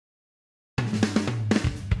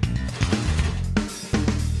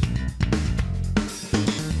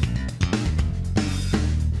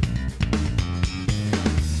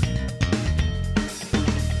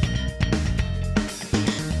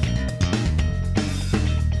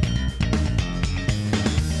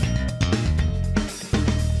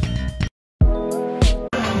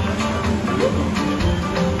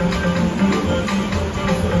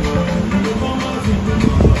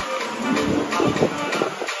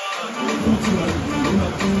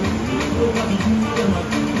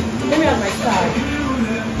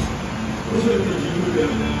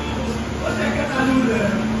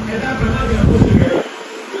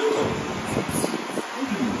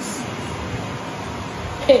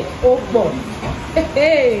ó pọ̀.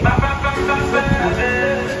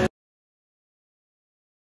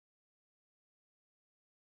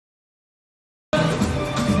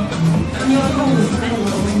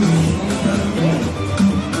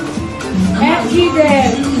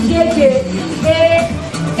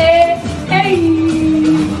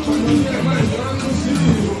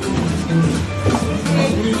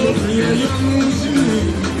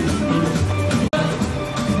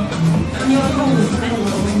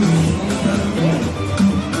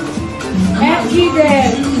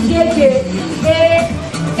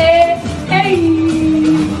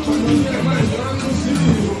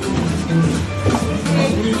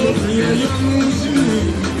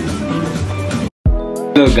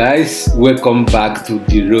 Hello guys, welcome back to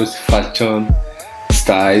the Rose Fashion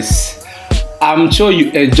Styles. I'm sure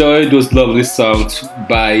you enjoy those lovely songs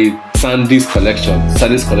by Sandy's Collection.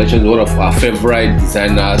 Sandy's Collection is one of our favorite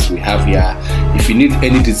designers we have here. If you need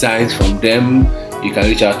any designs from them, you can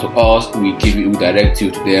reach out to us. We direct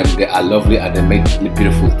you to them. They are lovely and they make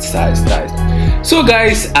beautiful styles. So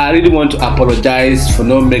guys, I really want to apologize for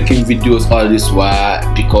not making videos all this while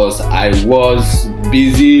because I was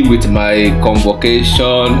busy with my convocation,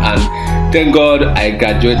 and thank God I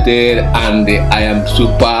graduated and I am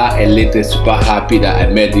super elated, super happy that I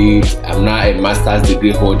made it. I'm now a master's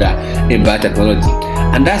degree holder in biotechnology,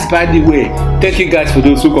 and that's by the way. Thank you guys for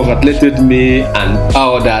those who congratulated me and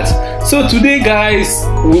all that. So today guys,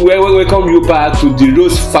 we welcome you back to the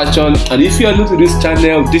Rose Fashion, and if you are new to this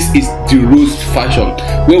channel, this is the Rose Fashion,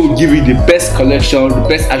 where we give you the best collection, the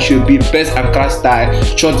best Ashobi, best Ankara style,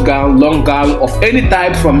 short gown, long gown of any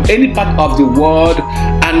type from any part of the world.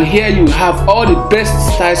 And here you have all the best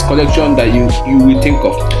styles collection that you will think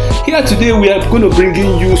of. Here today we are going to bring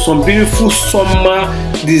you some beautiful summer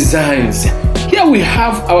designs. Here we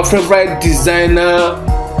have our favorite designer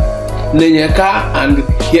Nenyeka, and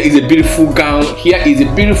here is a beautiful gown. Here is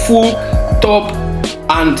a beautiful top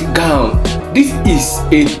and gown. This is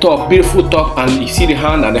a top, beautiful top, and you see the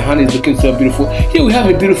hand, and the hand is looking so beautiful. Here we have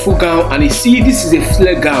a beautiful gown, and you see this is a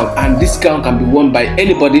flare gown, and this gown can be worn by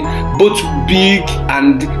anybody, both big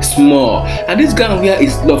and small. And this gown here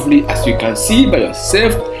is lovely, as you can see by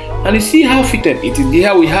yourself, and you see how fitted it is.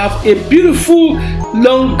 Here we have a beautiful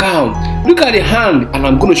long gown. Look at the hand, and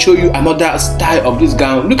I'm going to show you another style of this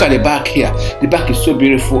gown. Look at the back here. The back is so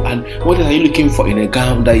beautiful, and what are you looking for in a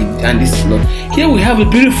gown and this is not? Here we have a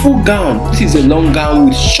beautiful gown. This is a long gown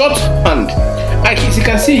with short hand. As you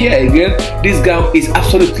can see here again, this gown is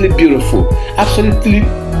absolutely beautiful, absolutely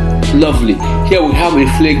lovely. Here we have a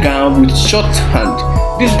flare gown with short hand.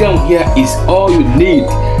 This gown here is all you need.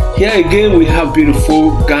 Here again we have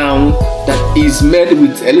beautiful gown that is made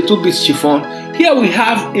with a little bit chiffon. Here we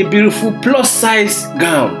have a beautiful plus size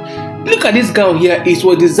gown. Look at this gown here. It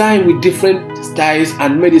was designed with different styles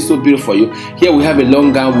and made it so beautiful for you. Here we have a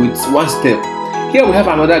long gown with one step. Here we have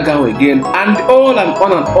another gown again, and all and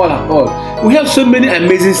all and all and all. We have so many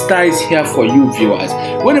amazing styles here for you viewers.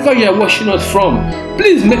 Whenever you are watching us from,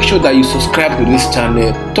 please make sure that you subscribe to this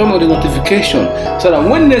channel, turn on the notification so that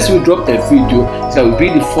when next we drop a video, that will be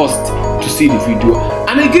the first to see the video.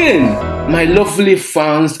 And again, my lovely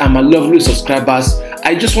fans and my lovely subscribers,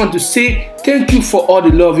 I just want to say thank you for all the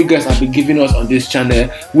love you guys have been giving us on this channel.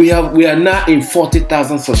 We are now in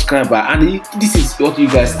 40,000 subscribers, and this is what you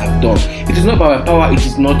guys have done. It is not by my power, it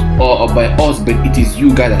is not all by us, but it is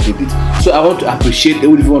you guys that did it. So I want to appreciate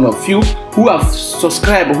every one of you who have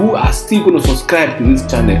subscribed, who are still going to subscribe to this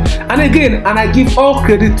channel. And again, and I give all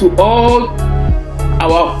credit to all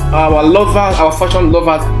our lovers, our fashion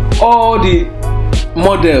lovers, all the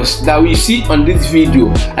models that we see on this video.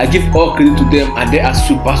 I give all credit to them, and they are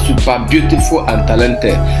super beautiful and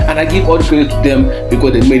talented, and I give all the credit to them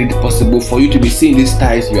because they made it possible for you to be seeing these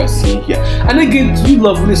styles you are seeing here. And again, you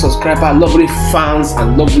lovely subscribers, lovely fans,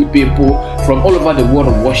 and lovely people from all over the world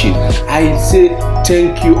of watching, I say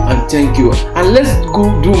thank you and thank you, and let's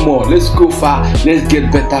go do more, let's go far, let's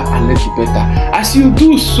get better, and let's be better. As you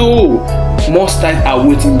do so, more styles are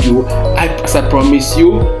waiting you. As I promise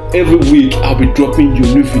you, every week I'll be dropping you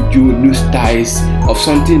new video, new styles of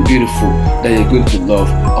something beautiful that you're going to love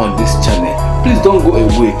on this channel. Please don't go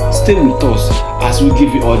away, stay with us as we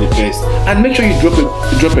give you all the best, and make sure you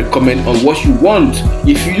drop a comment on what you want.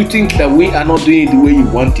 If you think that we are not doing it the way you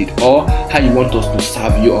want it, or how you want us to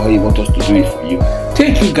serve you, or how you want us to do it for you.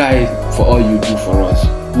 Thank you guys for all you do for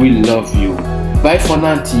us. We love you. Bye for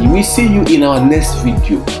now. We see you in our next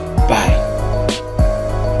video. Bye.